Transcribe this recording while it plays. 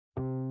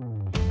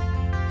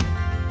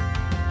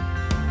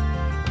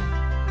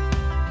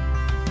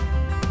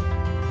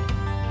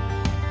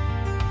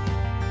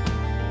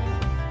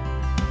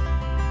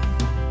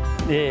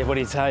Yeah, what do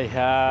you say?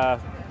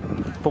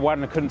 For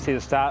one, I couldn't see the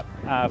start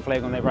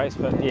flag on that race,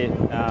 but yeah,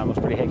 I was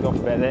pretty hacked off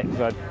about that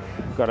because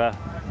I'd got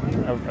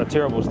a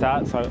terrible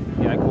start, so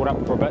caught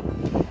up for a bit.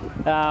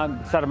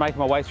 Started making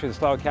my way through the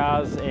slower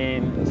cars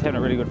and was having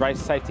a really good race.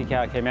 Safety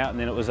car came out, and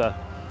then it was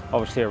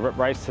obviously a rip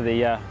race to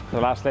the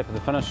last lap of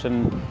the finish,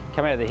 and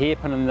came out of the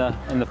hairpin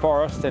in the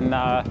forest, and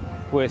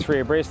we're three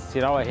abreast.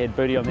 I had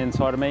Booty on the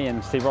inside of me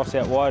and Steve Ross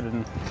out wide,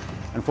 and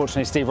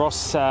unfortunately Steve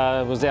Ross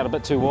was out a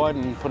bit too wide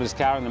and put his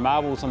car in the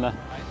marbles, and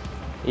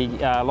he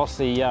lost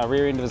the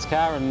rear end of his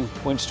car and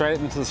went straight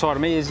into the side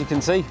of me, as you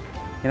can see.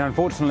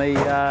 Unfortunately,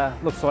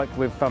 looks like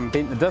we've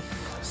bent the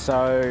diff,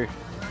 so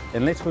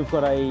unless we've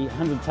got a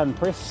 100-ton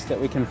press that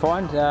we can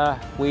find,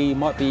 we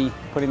might be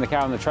putting the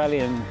car on the trailer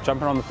and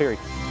jumping on the ferry.